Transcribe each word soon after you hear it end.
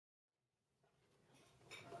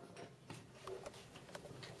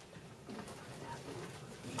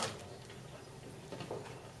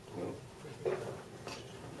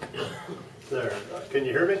There. Can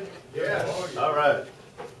you hear me? Yes. All right.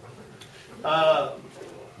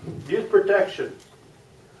 Youth protection.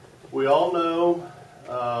 We all know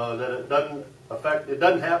that it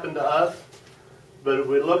doesn't happen to us, but if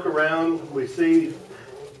we look around, we see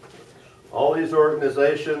all these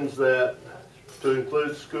organizations that, to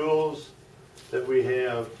include schools, that we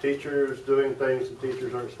have teachers doing things that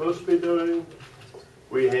teachers aren't supposed to be doing.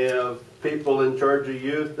 We have people in charge of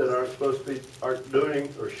youth that aren't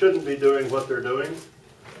doing or shouldn't be doing what they're doing.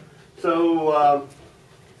 So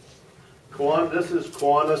this is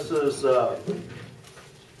Kiwanis's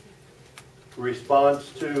response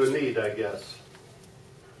to a need, I guess.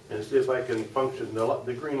 And see if I can function.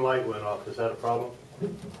 The green light went off. Is that a problem?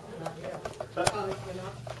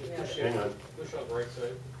 Hang on. Push up right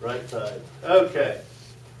side. Right side. Okay.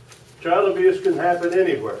 Child abuse can happen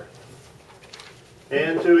anywhere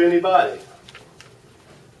and to anybody.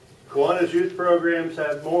 Kiwanis youth programs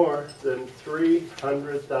have more than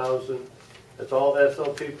 300,000. That's all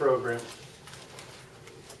SLP programs.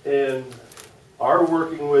 And our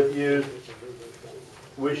working with youth,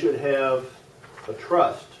 we should have a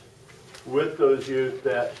trust with those youth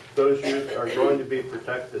that those youth are going to be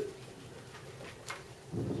protected.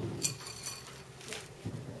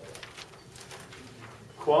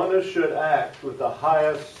 Kiwanis should act with the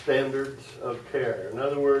highest standards of care. In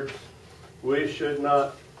other words, we should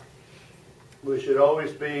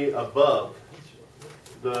always be above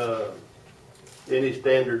any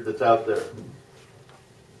standard that's out there.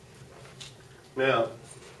 Now,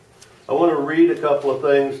 I want to read a couple of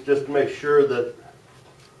things just to make sure that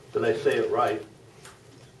I say it right.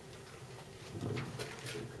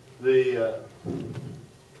 The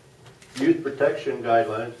youth protection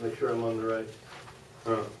guidelines, make sure I'm on the right.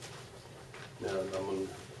 No, I'm on.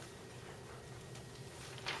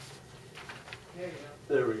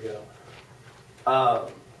 There we go.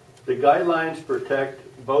 The guidelines protect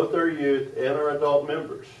both our youth and our adult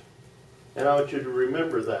members. And I want you to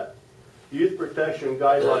remember that. Youth protection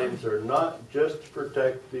guidelines are not just to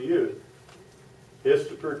protect the youth. It's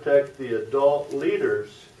to protect the adult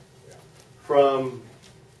leaders from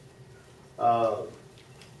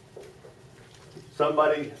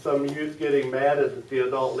some youth getting mad at the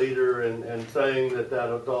adult leader and saying that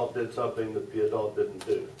adult did something that the adult didn't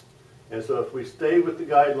do. And so if we stay with the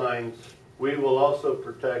guidelines, we will also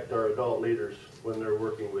protect our adult leaders when they're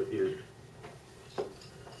working with youth.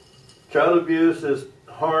 Child abuse is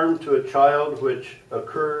harm to a child which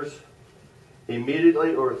occurs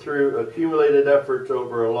immediately or through accumulated efforts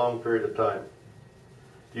over a long period of time.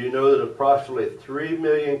 Do you know that approximately 3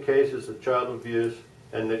 million cases of child abuse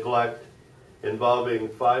and neglect involving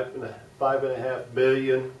 5.5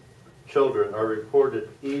 million children are reported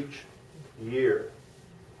each year?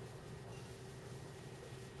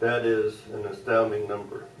 That is an astounding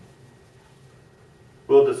number.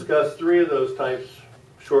 We'll discuss 3 of those types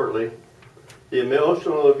shortly. The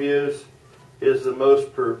emotional abuse is the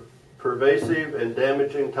most pervasive and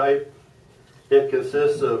damaging type. It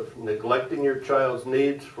consists of neglecting your child's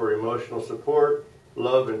needs for emotional support,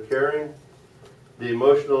 love, and caring. The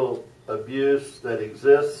emotional abuse that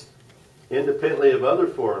exists independently of other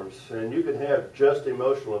forms, and you can have just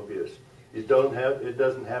emotional abuse. It doesn't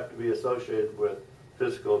have to be associated with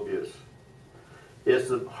physical abuse. It's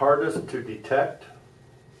the hardest to detect,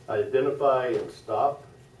 identify, and stop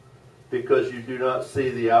because you do not see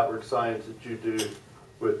the outward signs that you do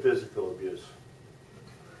with physical abuse.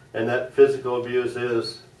 And that physical abuse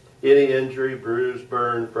is any injury, bruise,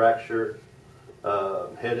 burn, fracture,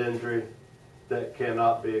 head injury that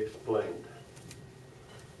cannot be explained.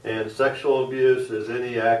 And sexual abuse is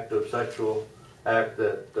any sexual act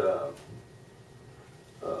that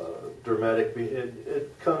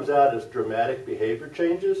it comes out as dramatic behavior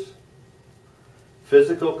changes.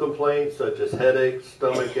 Physical complaints such as headaches,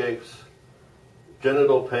 stomach aches,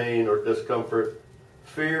 genital pain or discomfort,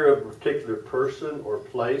 fear of a particular person or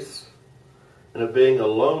place, and of being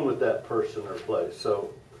alone with that person or place.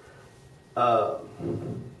 So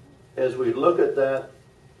as we look at that,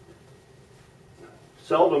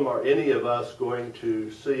 seldom are any of us going to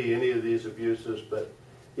see any of these abuses, but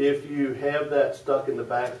if you have that stuck in the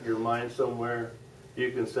back of your mind somewhere,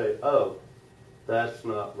 you can say, oh, that's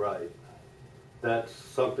not right. That's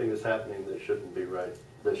something that's happening that shouldn't be right,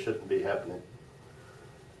 that shouldn't be happening.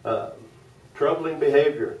 Troubling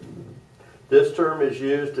behavior. This term is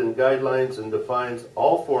used in guidelines and defines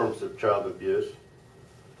all forms of child abuse.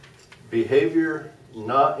 Behavior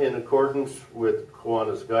not in accordance with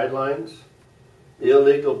Kiwanis guidelines,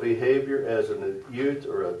 illegal behavior as a youth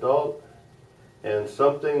or adult, and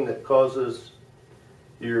something that causes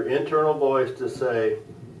your internal voice to say,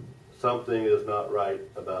 something is not right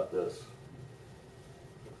about this.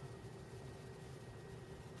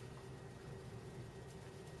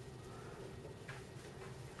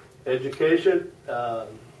 Education,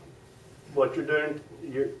 what you're doing,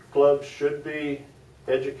 your clubs should be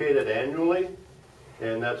educated annually,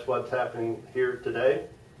 and that's what's happening here today.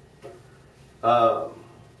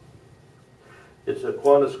 It's a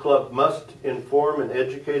Kiwanis club must inform and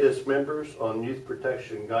educate its members on youth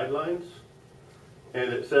protection guidelines.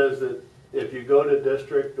 And it says that if you go to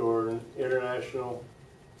district or international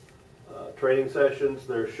training sessions,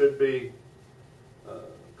 there should be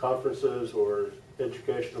conferences or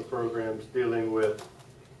educational programs dealing with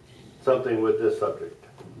something with this subject.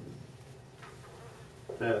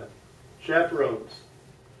 Now, chaperones.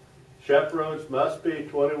 Chaperones must be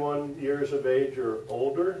 21 years of age or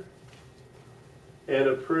older and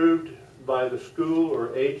approved by the school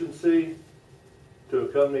or agency to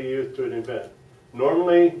accompany youth to an event.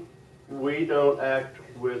 Normally, we don't act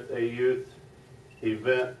with a youth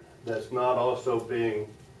event that's not also being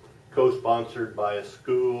co-sponsored by a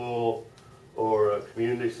school or a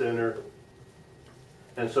community center.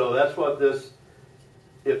 And so that's what this,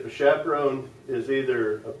 if a chaperone is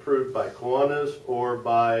either approved by Kiwanis or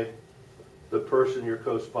by the person you're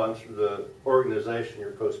co-sponsoring, the organization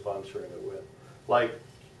you're co-sponsoring it with, like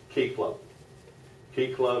Key Club.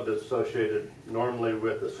 Key Club is associated normally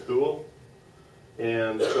with a school.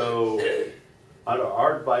 And so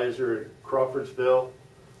our advisor at Crawfordsville,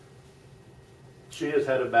 she has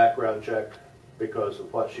had a background check because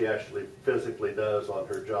of what she actually physically does on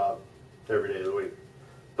her job every day of the week.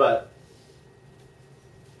 But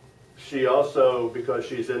she also, because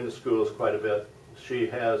she's in the schools quite a bit, she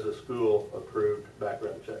has a school-approved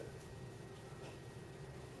background check.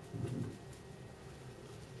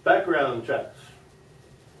 Background checks.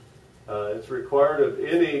 It's required of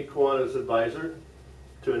any Kiwanis advisor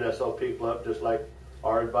to an SLP club, just like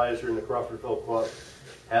our advisor in the Crawfordsville Club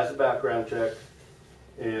has a background check,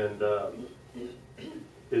 and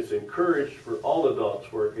it's encouraged for all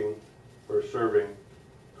adults working or serving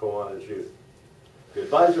Kiwanis youth. The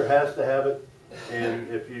advisor has to have it, and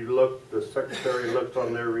if you look, the secretary looks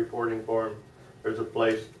on their reporting form, there's a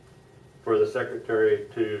place for the secretary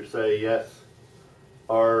to say, yes,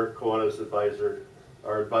 our Kiwanis advisor,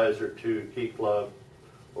 our advisor to Key Club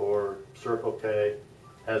or Circle K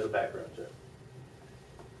has a background check.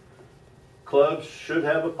 Clubs should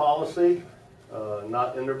have a policy,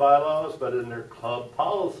 not in their bylaws, but in their club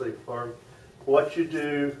policy for what you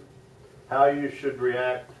do, how you should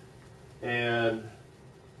react, and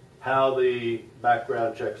how the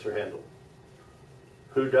background checks are handled.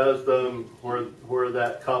 Who does them, where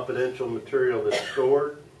that confidential material is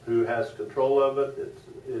stored, who has control of it,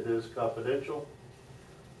 it is confidential.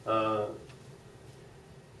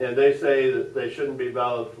 And they say that they shouldn't be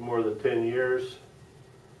valid for more than 10 years.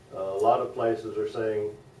 A lot of places are saying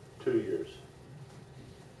 2 years.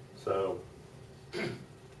 So,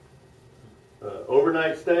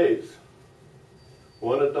 overnight stays.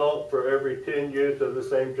 1 adult for every 10 youth of the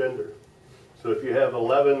same gender. So if you have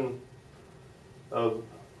 11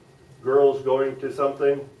 girls going to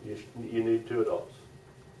something, you need 2 adults.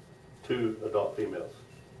 2 adult females.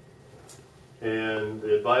 And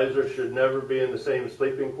the advisor should never be in the same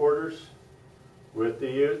sleeping quarters with the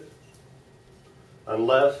youth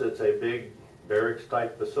unless it's a big barracks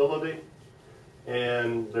type facility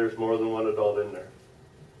and there's more than 1 adult in there.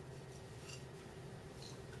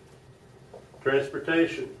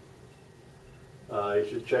 Transportation. You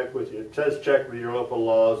should check with you. It says check with your local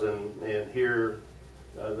laws, and here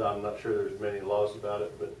I'm not sure there's many laws about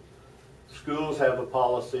it, but schools have a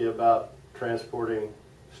policy about transporting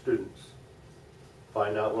students.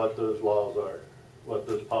 Find out what those laws are, what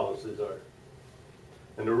those policies are.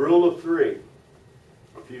 And the rule of 3,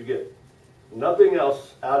 if you get nothing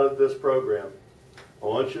else out of this program, I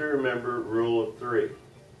want you to remember rule of 3.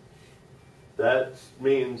 That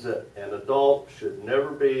means that an adult should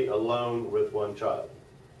never be alone with 1 child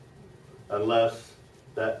unless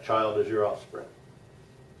that child is your offspring.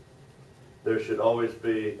 There should always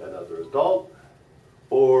be another adult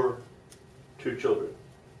or 2 children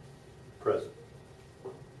present.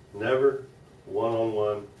 Never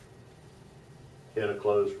one-on-one in a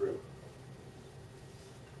closed room.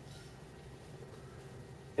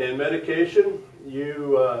 And medication,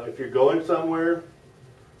 if you're going somewhere,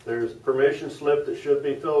 there's a permission slip that should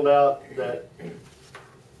be filled out that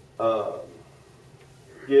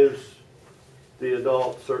gives the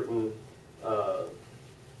adult certain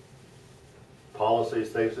policies,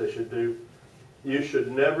 things they should do. You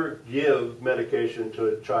should never give medication to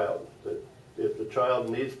a child. If the child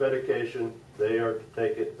needs medication, they are to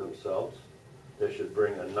take it themselves. They should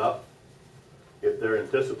bring enough. If they're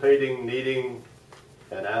anticipating needing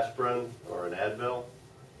an aspirin or an Advil,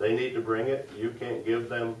 they need to bring it. You can't give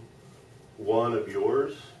them one of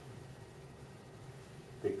yours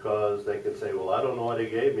because they can say, well, I don't know what he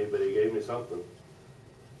gave me, but he gave me something.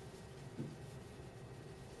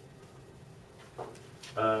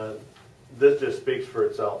 This just speaks for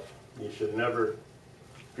itself. You should never,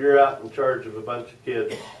 if you're out in charge of a bunch of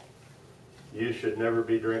kids, you should never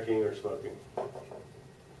be drinking or smoking.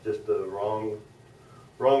 Just the wrong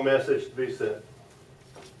message to be sent.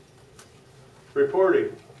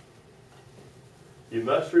 Reporting. You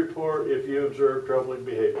must report if you observe troubling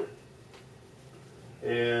behavior.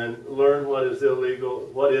 And learn what is illegal,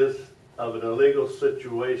 what is of an illegal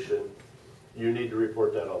situation. You need to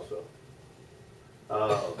report that also.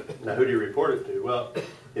 Now, who do you report it to? Well,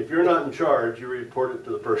 if you're not in charge, you report it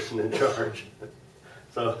to the person in charge.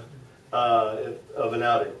 So, of an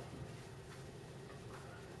outing.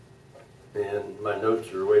 And my notes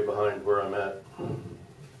are way behind where I'm at.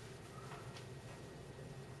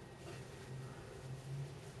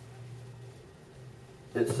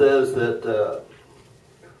 It says that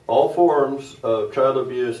all forms of child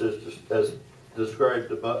abuse, as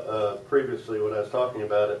described previously when I was talking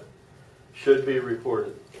about it, should be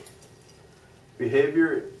reported.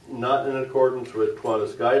 Behavior not in accordance with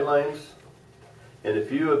Kiwanis guidelines, and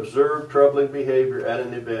if you observe troubling behavior at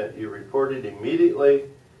an event, you report it immediately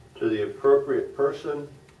to the appropriate person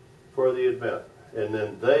for the event, and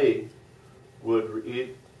then they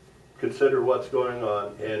would consider what's going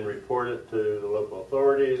on and report it to the local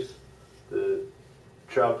authorities, the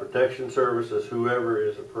Child Protection Services, whoever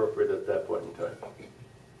is appropriate at that point in time.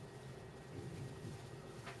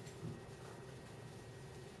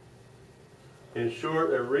 In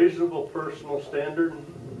short, a reasonable personal standard.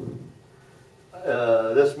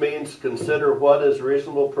 This means consider what a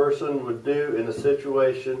reasonable person would do in a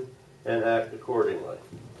situation and act accordingly.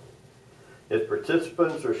 If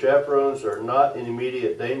participants or chaperones are not in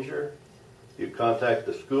immediate danger, you contact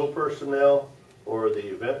the school personnel or the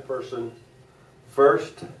event person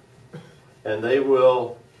first, and they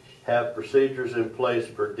will have procedures in place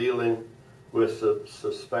for dealing with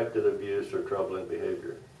suspected abuse or troubling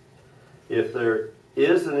behavior. If there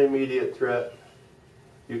is an immediate threat,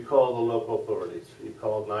 you call the local authorities. You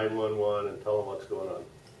call 911 and tell them what's going on.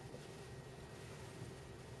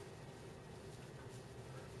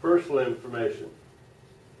 Personal information.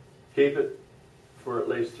 Keep it for at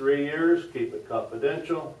least 3 years. Keep it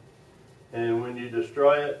confidential. And when you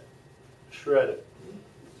destroy it, shred it.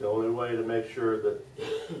 It's the only way to make sure that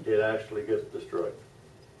it actually gets destroyed.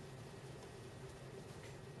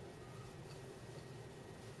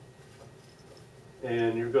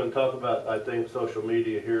 And you're going to talk about, I think, social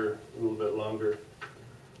media here a little bit longer.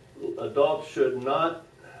 Adults should not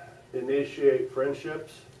initiate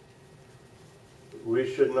friendships. We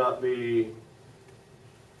should not be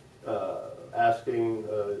asking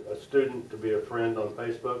a student to be a friend on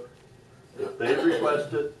Facebook. If they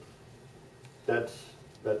request it, that's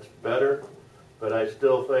better. But I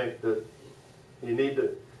still think that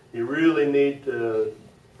you really need to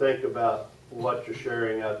think about what you're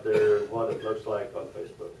sharing out there and what it looks like on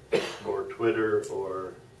Facebook or Twitter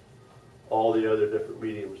or all the other different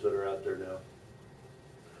mediums that are out there now.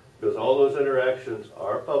 Because all those interactions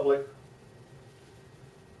are public,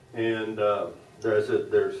 and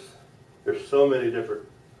there's so many different.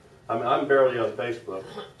 I mean, I'm barely on Facebook,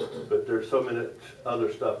 but there's so many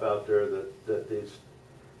other stuff out there that these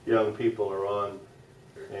young people are on,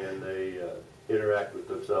 and they interact with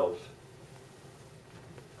themselves.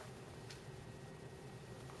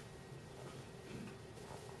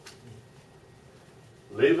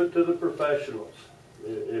 Leave it to the professionals.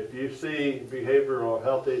 If you see behavioral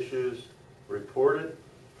health issues, report it,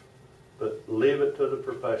 but leave it to the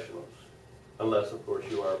professionals, unless, of course,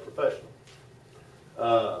 you are a professional.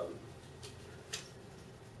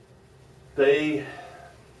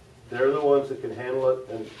 They're the ones that can handle it,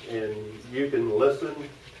 and you can listen,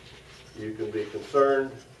 you can be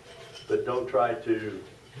concerned, but don't try to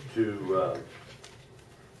do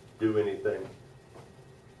anything.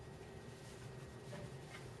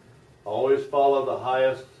 Always follow the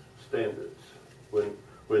highest standards. When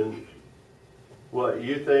what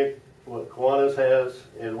you think, what Kiwanis has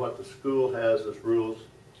and what the school has as rules,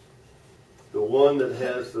 the one that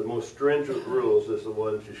has the most stringent rules is the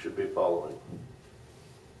ones you should be following.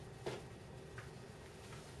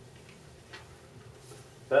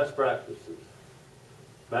 Best practices.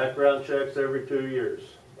 Background checks every 2 years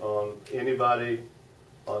on anybody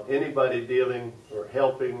dealing or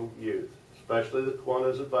helping youth, especially the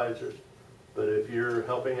Kiwanis advisors. But if you're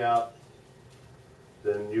helping out,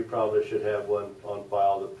 then you probably should have one on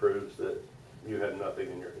file that proves that you have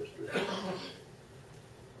nothing in your history.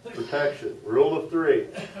 Protection. Rule of 3.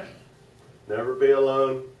 Never be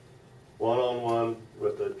alone, one-on-one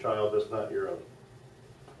with a child that's not your own.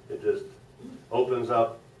 It just opens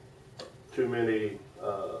up too many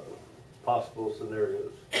possible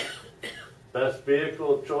scenarios. Best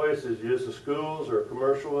vehicle of choice is use the schools or a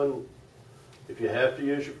commercial one. If you have to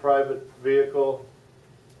use your private vehicle,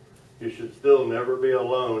 you should still never be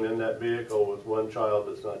alone in that vehicle with one child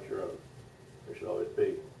that's not your own. There should always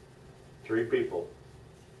be 3 people.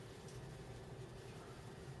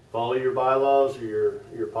 Follow your bylaws or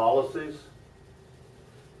your policies.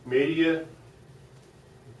 Media,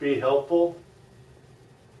 be helpful,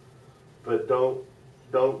 but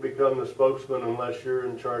don't become the spokesman unless you're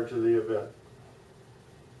in charge of the event.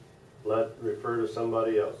 Refer to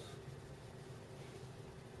somebody else.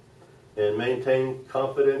 And maintain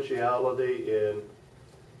confidentiality in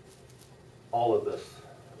all of this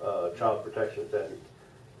child protection standards.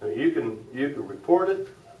 I mean, you can report it,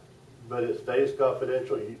 but it stays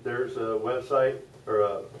confidential. There's a website or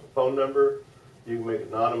a phone number. You can make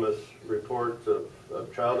anonymous reports of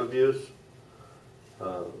child abuse.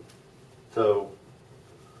 So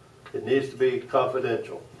it needs to be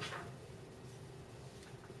confidential.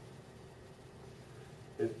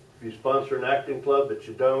 If you sponsor an acting club, but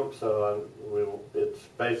you don't, so it's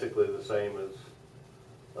basically the same as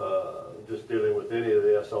just dealing with any of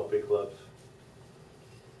the SLP clubs.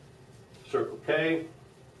 Circle K,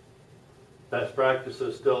 best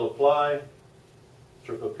practices still apply.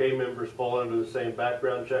 Circle K members fall under the same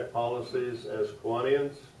background check policies as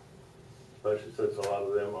Kiwanians, especially since a lot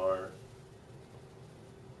of them are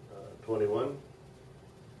 21.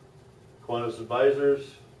 Kiwanis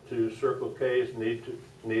advisors to Circle Ks need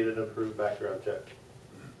an approved background check,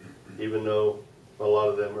 even though a lot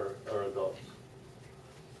of them are adults.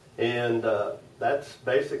 And that's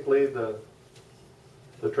basically the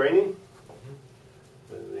training.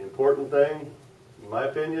 The important thing, in my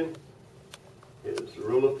opinion, is the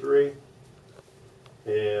rule of 3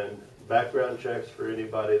 and background checks for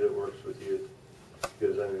anybody that works with youth.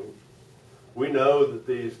 Because, I mean, we know that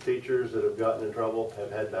these teachers that have gotten in trouble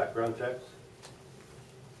have had background checks,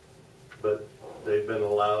 but they've been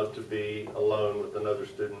allowed to be alone with another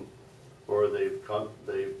student, or they've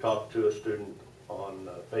talked to a student on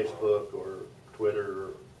Facebook or Twitter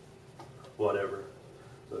or whatever.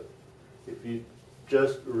 But if you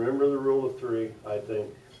just remember the rule of 3, I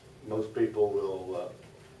think most people will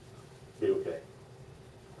be okay.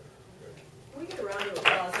 Can we get a round of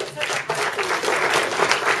applause? It's such a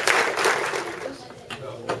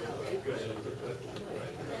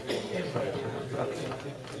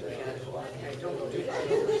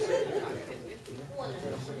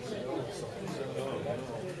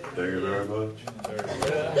Thank you very much.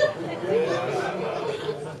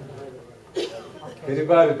 If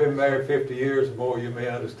anybody's been married 50 years or more, you may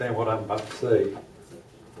understand what I'm about to say.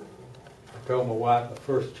 I told my wife my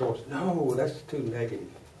first choice, no, that's too negative.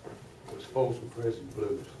 It was Folsom Prison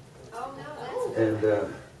Blues. Oh, no, And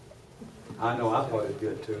I know I thought it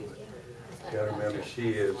good too, but you got to remember she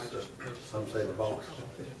is, some say the boss.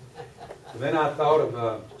 So then I thought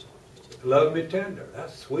of Love Me Tender.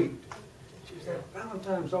 That's sweet. She said,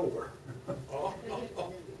 Valentine's over.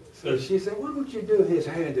 So she said, why don't you do His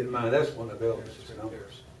Hand in Mine? That's one of Elvis's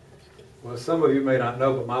numbers. Well, some of you may not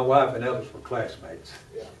know, but my wife and Elvis were classmates.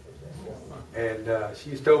 And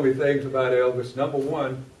she's told me things about Elvis. Number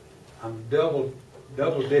one, I'm double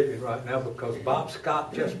dipping right now because Bob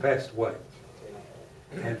Scott just passed away.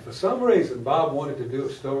 And for some reason, Bob wanted to do a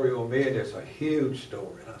story on me, and it's a huge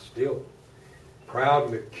story, and I still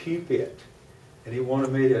proudly keep it. And he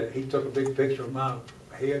wanted me to, he took a big picture of my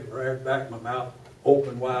head, right back, my mouth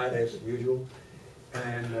open wide as usual.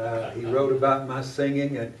 And he wrote about my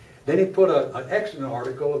singing, and then he put an excellent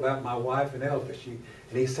article about my wife and Elvis. And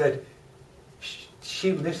he said,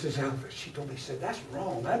 she misses Elvis. She told me, he said, that's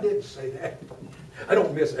wrong. I didn't say that. I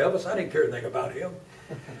don't miss Elvis. I didn't care anything about him.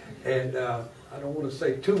 And I don't want to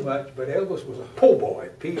say too much, but Elvis was a po' boy,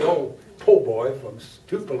 P.O. po' boy from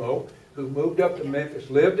Tupelo, who moved up to Memphis,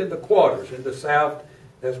 lived in the quarters in the South.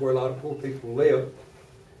 That's where a lot of poor people live.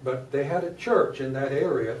 But they had a church in that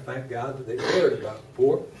area. Thank God that they cared about the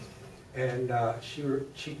poor. And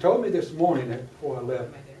she told me this morning before I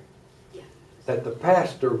left that the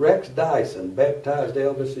pastor, Rex Dyson, baptized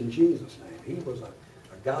Elvis in Jesus' name. He was a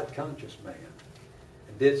God-conscious man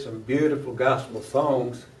and did some beautiful gospel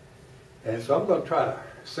songs. And so I'm going to try to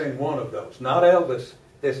sing one of those. Not Elvis.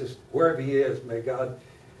 This is wherever he is. May God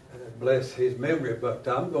bless his memory. But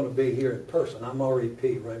I'm going to be here in person. I'm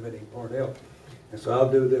R.E.P., Raymond E. Parnell. And so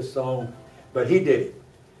I'll do this song. But he did it.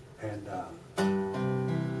 And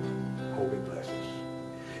hope he blesses.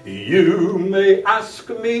 You may ask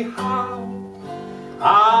me how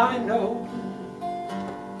I know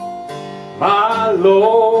my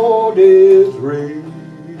Lord is real.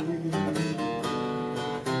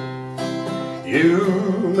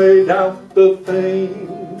 may doubt the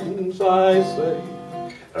things I say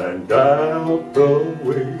and doubt the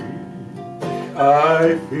way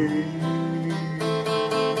I feel,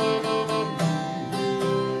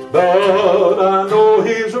 but I know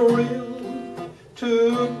He's real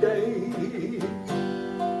today.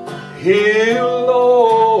 He'll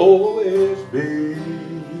always be.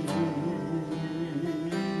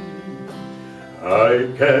 I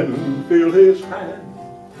can feel His hand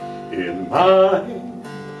in mine.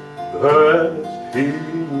 That's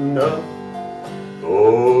enough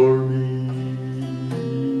for me.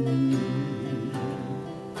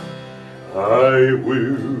 I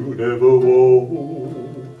will never walk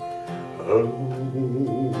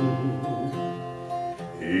alone.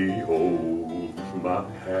 He holds my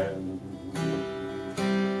hand.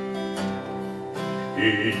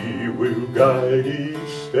 He will guide each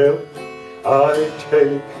step I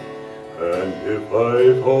take, and if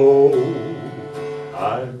I fall,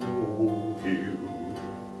 I know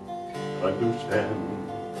He'll understand.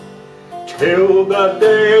 Till the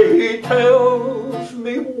day He tells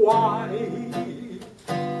me why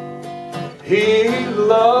He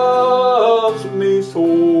loves me so.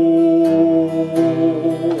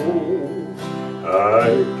 I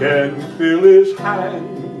can feel His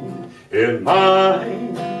hand in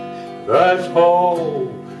mine. That's all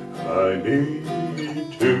I need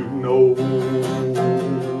to know.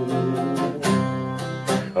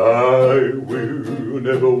 I will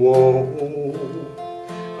never walk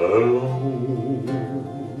alone.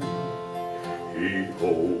 He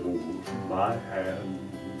holds my hand.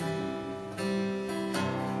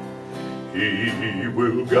 He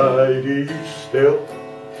will guide each step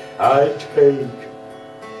I take,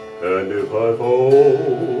 and if I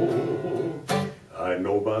fall, I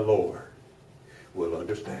know my Lord will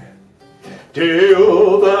understand.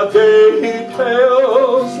 Till the day He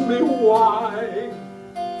tells me why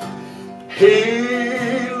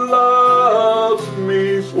He loves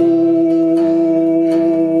me so.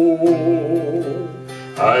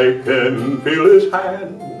 I can feel His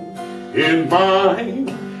hand in mine.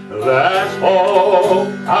 That's all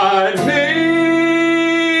I need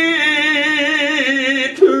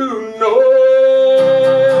to know.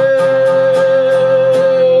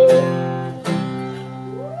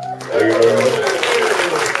 Thank you very much.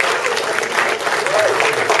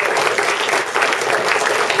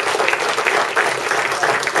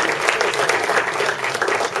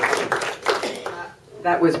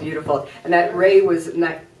 That was beautiful. And that Ray was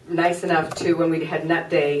nice enough to, when we had Nut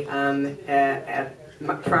Day at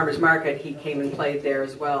Farmers Market, he came and played there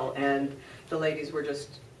as well. And the ladies were just,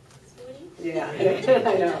 yeah,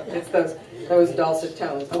 I know, it's those dulcet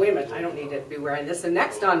tones. Oh, wait a minute, I don't need to be wearing this. And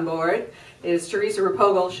next on board is Teresa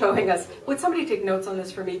Rapogel showing us, would somebody take notes on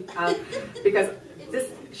this for me? Because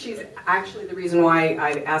she's actually the reason why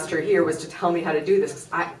I asked her here was to tell me how to do this.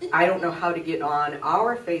 I don't know how to get on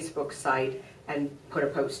our Facebook site and put a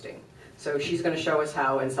posting. So she's going to show us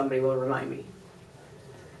how, and somebody will remind me.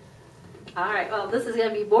 All right, well, this is going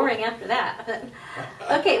to be boring after that.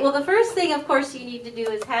 Okay, well, the first thing, of course, you need to do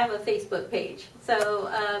is have a Facebook page. So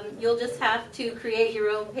you'll just have to create your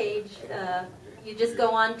own page. You just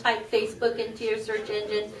go on, type Facebook into your search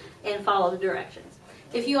engine, and follow the directions.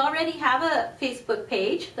 If you already have a Facebook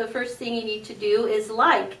page, the first thing you need to do is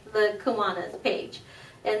like the Kiwanis page.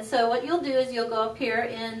 And so what you'll do is you'll go up here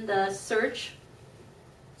in the search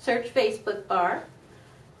Facebook bar,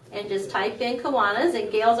 and just type in Kiwanis, and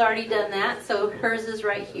Gail's already done that, so hers is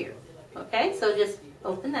right here. Okay, so just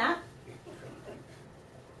open that.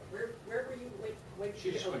 Where were you? Wait. She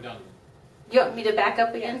just went down. You want me to back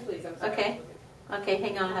up again? Yes, please, I'm sorry. Okay. Okay,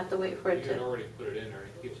 hang on, I have to wait for it You had to... already put it in there.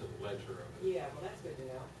 It keeps the ledger of it. Yeah, well, that's good to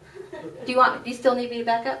know. Do you still need me to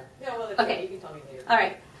back up? No, well, that's Okay. You can tell me later. All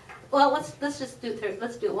right. Well, let's just do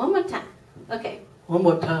it one more time. Okay. One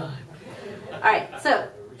more time. All right. So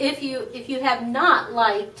if you have not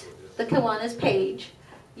liked the Kiwanis page,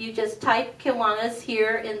 you just type Kiwanis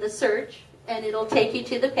here in the search, and it'll take you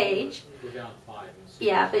to the page. Go down 5 and see.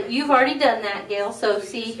 Yeah, but you've already done that, Gail. So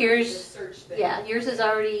see, here's yours is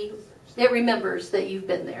already. It remembers that you've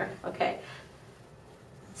been there. Okay.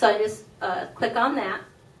 So I just click on that.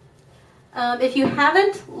 If you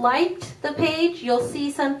haven't liked the page, you'll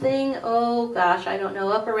see something, oh gosh, I don't know,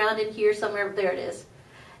 up around in here somewhere, there it is.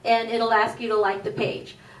 And it'll ask you to like the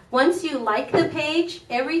page. Once you like the page,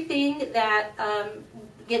 everything that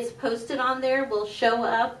gets posted on there will show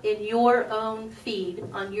up in your own feed,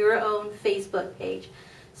 on your own Facebook page.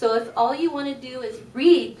 So if all you want to do is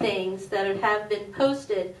read things that have been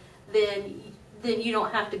posted, then you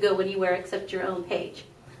don't have to go anywhere except your own page.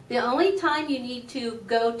 The only time you need to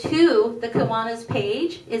go to the Kiwanis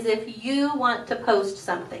page is if you want to post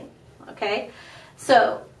something, okay?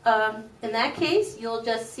 So, in that case, you'll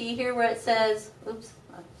just see here where it says, oops,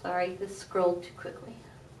 I'm sorry, this scrolled too quickly.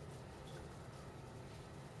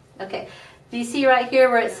 Okay, do you see right here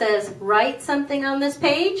where it says, write something on this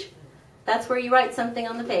page? That's where you write something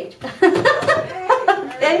on the page.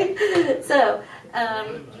 Okay, so,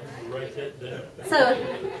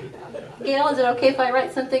 Gail, is it okay if I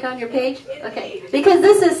write something on your page? Okay, because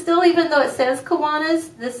this is still, even though it says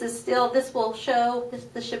Kiwanis, this will show,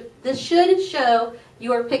 this should show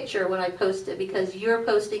your picture when I post it, because your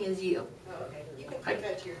posting is you. Oh, okay. You can click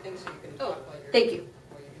that to your thing so you can Oh, talk while you're, thank you,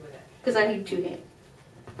 while you're doing that. because I need 2 hands.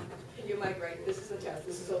 You might write, this is a test,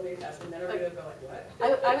 this is only a test, and then everybody will go like,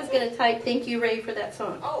 what? I was going to type, thank you, Ray, for that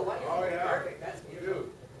song. Oh, wonderful. Oh, yeah. Perfect. That's beautiful.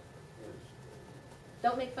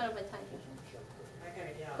 Don't make fun of my typing. I kind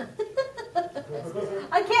of yell.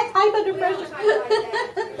 I can't type under pressure.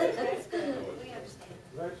 That's good. We understand.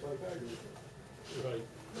 That's like I do. Right.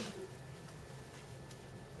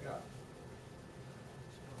 Yeah.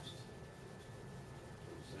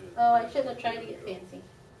 Oh, I shouldn't have tried to get fancy.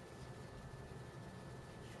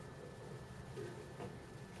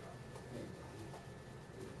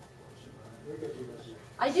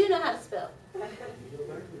 I do know how to spell.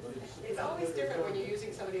 It's always different when you're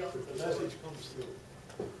using somebody else's. The message comes through.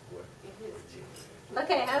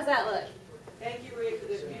 Okay, how's that look? Thank you, Ray, for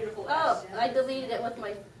this beautiful Oh, S. I deleted it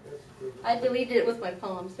with my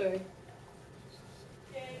palm, sorry.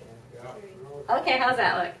 Yeah. Okay, how's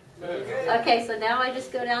that look? Good. Okay, so now I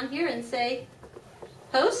just go down here and say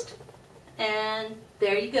post, and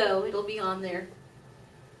there you go, it'll be on there.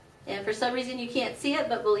 And for some reason you can't see it,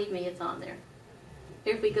 but believe me, it's on there.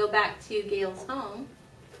 Here, if we go back to Gail's home,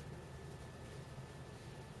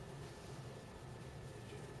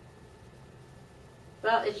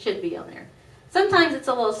 well, it should be on there. Sometimes it's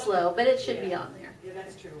a little slow, but it should be on there. Yeah,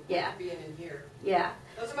 that's true. Yeah. Being in here. Yeah.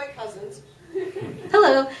 Those are my cousins.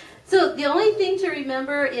 Hello. So the only thing to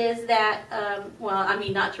remember is that, well, I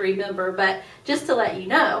mean not to remember, but just to let you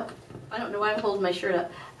know, I don't know why I'm holding my shirt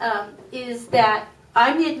up, is that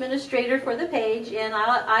I'm the administrator for the page, and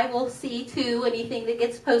I will see to anything that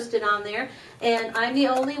gets posted on there, and I'm the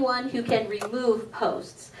only one who can remove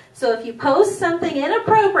posts. So if you post something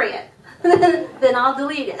inappropriate, then I'll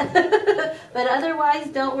delete it. But otherwise,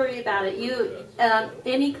 don't worry about it.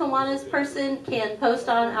 Any Kiwanis person can post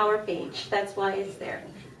on our page. That's why it's there.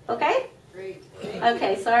 Okay? Great.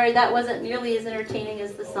 Okay, sorry that wasn't nearly as entertaining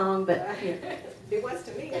as the song, but It was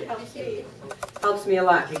to me. It helps me. Helps me a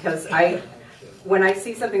lot because when I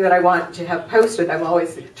see something that I want to have posted, I'm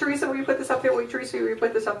always, Teresa, will you put this up there? Teresa, will you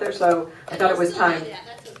put this up there? So I thought it was time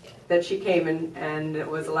that she came and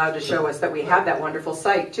was allowed to show us that we have that wonderful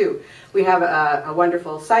site too. We have a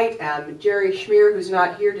wonderful site. Jerry Schmier, who's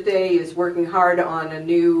not here today, is working hard on a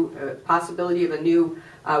new possibility of a new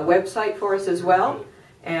website for us as well.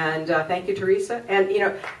 And thank you, Teresa. And you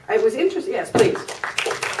know, it was interesting. Yes, please.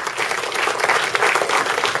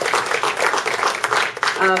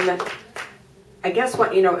 I guess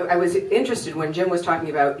what, you know, I was interested when Jim was talking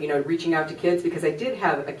about, you know, reaching out to kids, because I did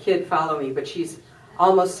have a kid follow me, but she's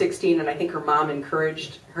almost 16, and I think her mom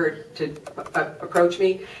encouraged her to approach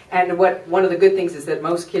me. And one of the good things is that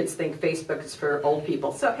most kids think Facebook is for old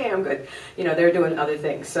people. So, hey, I'm good. You know, they're doing other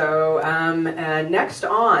things. So next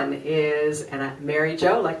on is Mary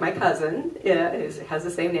Jo, like my cousin, has the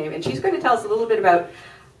same name. And she's going to tell us a little bit about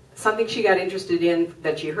something she got interested in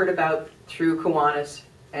that she heard about through Kiwanis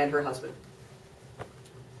and her husband.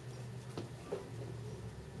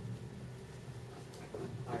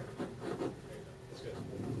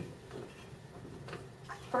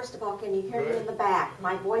 First of all, can you hear me in the back?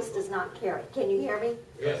 My voice does not carry. Can you hear me?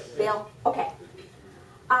 Yes. Bill? Okay.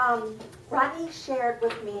 Ronnie shared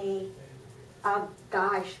with me,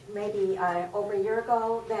 gosh, maybe over a year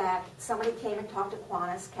ago, that somebody came and talked to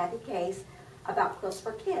Kiwanis, Kathy Case, about quilts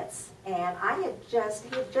for kids. And he had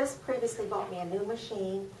just previously bought me a new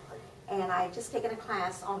machine, and I had just taken a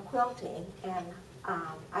class on quilting, and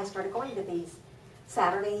I started going to these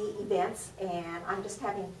Saturday events, and I'm just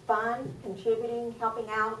having fun, contributing, helping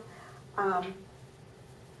out.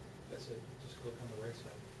 That's it. Just click on the right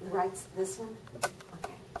side. Right, this one?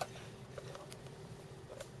 Okay.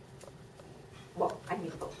 Well, I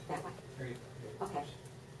need to go that way. There you go. Okay.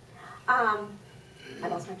 I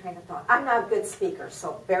lost my train of thought. I'm not a good speaker,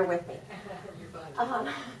 so bear with me.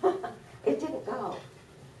 It didn't go.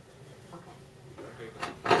 Okay.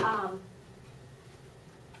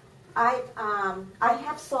 I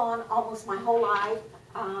have sewn almost my whole life.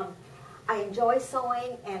 I enjoy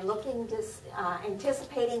sewing and looking,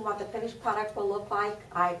 anticipating what the finished product will look like.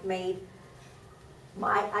 I made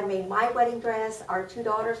my wedding dress, our two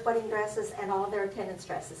daughters' wedding dresses, and all of their attendance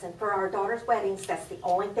dresses. And for our daughters' weddings, that's the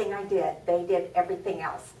only thing I did. They did everything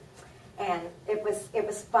else. And it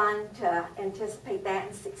was fun to anticipate that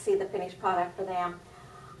and see the finished product for them.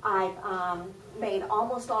 I've made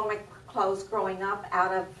almost all my clothes growing up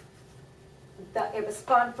out of it was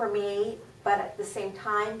fun for me, but at the same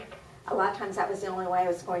time, a lot of times that was the only way I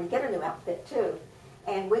was going to get a new outfit too.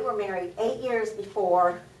 And we were married 8 years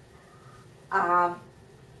before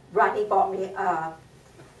Rodney bought me a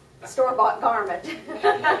store-bought garment.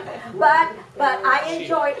 but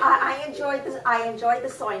I enjoyed the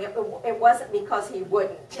sewing. It wasn't because he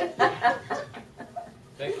wouldn't.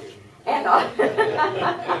 Thank you. And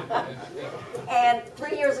and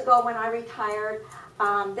 3 years ago when I retired,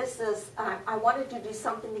 I wanted to do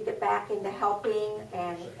something to get back into helping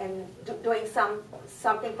and doing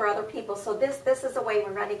something for other people. So this is a way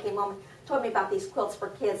when Rodney came home and told me about these quilts for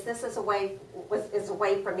kids. This is a way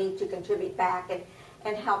for me to contribute back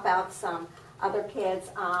and help out some other kids.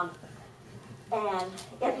 And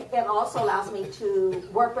it also allows me to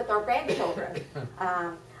work with our grandchildren.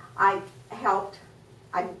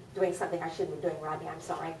 I'm doing something I shouldn't be doing, Rodney, I'm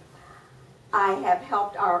sorry. I have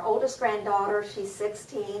helped our oldest granddaughter, she's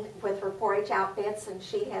 16, with her 4-H outfits, and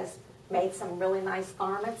she has made some really nice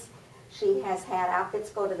garments. She has had outfits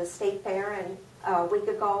go to the state fair, and a week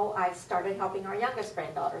ago I started helping our youngest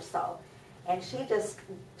granddaughter sew. And she just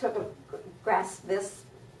took a grasp this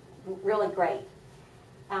really great.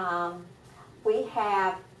 I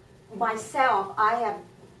have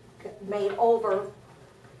made over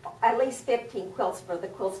at least 15 quilts for the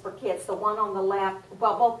Quilts for Kids. The one on the left,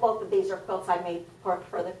 well, both of these are quilts I made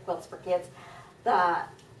for the Quilts for Kids. The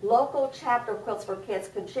local chapter of Quilts for Kids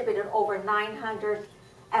contributed over at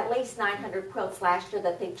least 900 quilts last year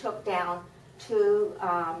that they took down to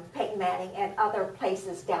Peyton Manning and other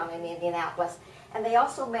places down in Indianapolis. And they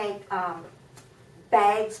also make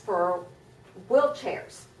bags for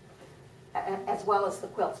wheelchairs, as well as the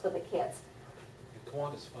quilts for the kids. And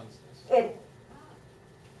Kiwanis funds this.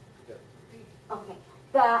 Okay.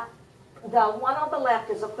 The one on the left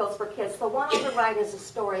is a Quilts for Kids. The one on the right is a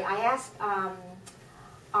story. I asked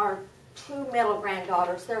our two middle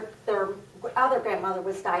granddaughters, their other grandmother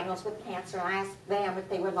was diagnosed with cancer, and I asked them if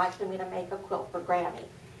they would like for me to make a quilt for Granny.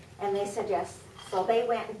 And they said yes. So they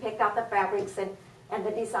went and picked out the fabrics and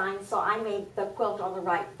the design. So I made the quilt on the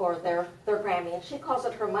right for their Grammy. And she calls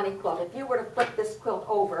it her money quilt. If you were to flip this quilt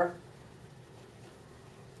over,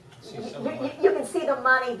 you can see the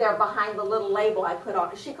money there behind the little label I put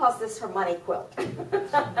on it. She calls this her money quilt. And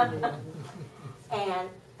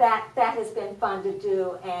that has been fun to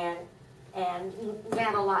do and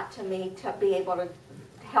meant a lot to me to be able to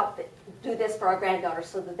help do this for our granddaughters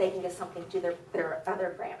so that they can get something to their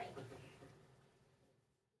other Grammy.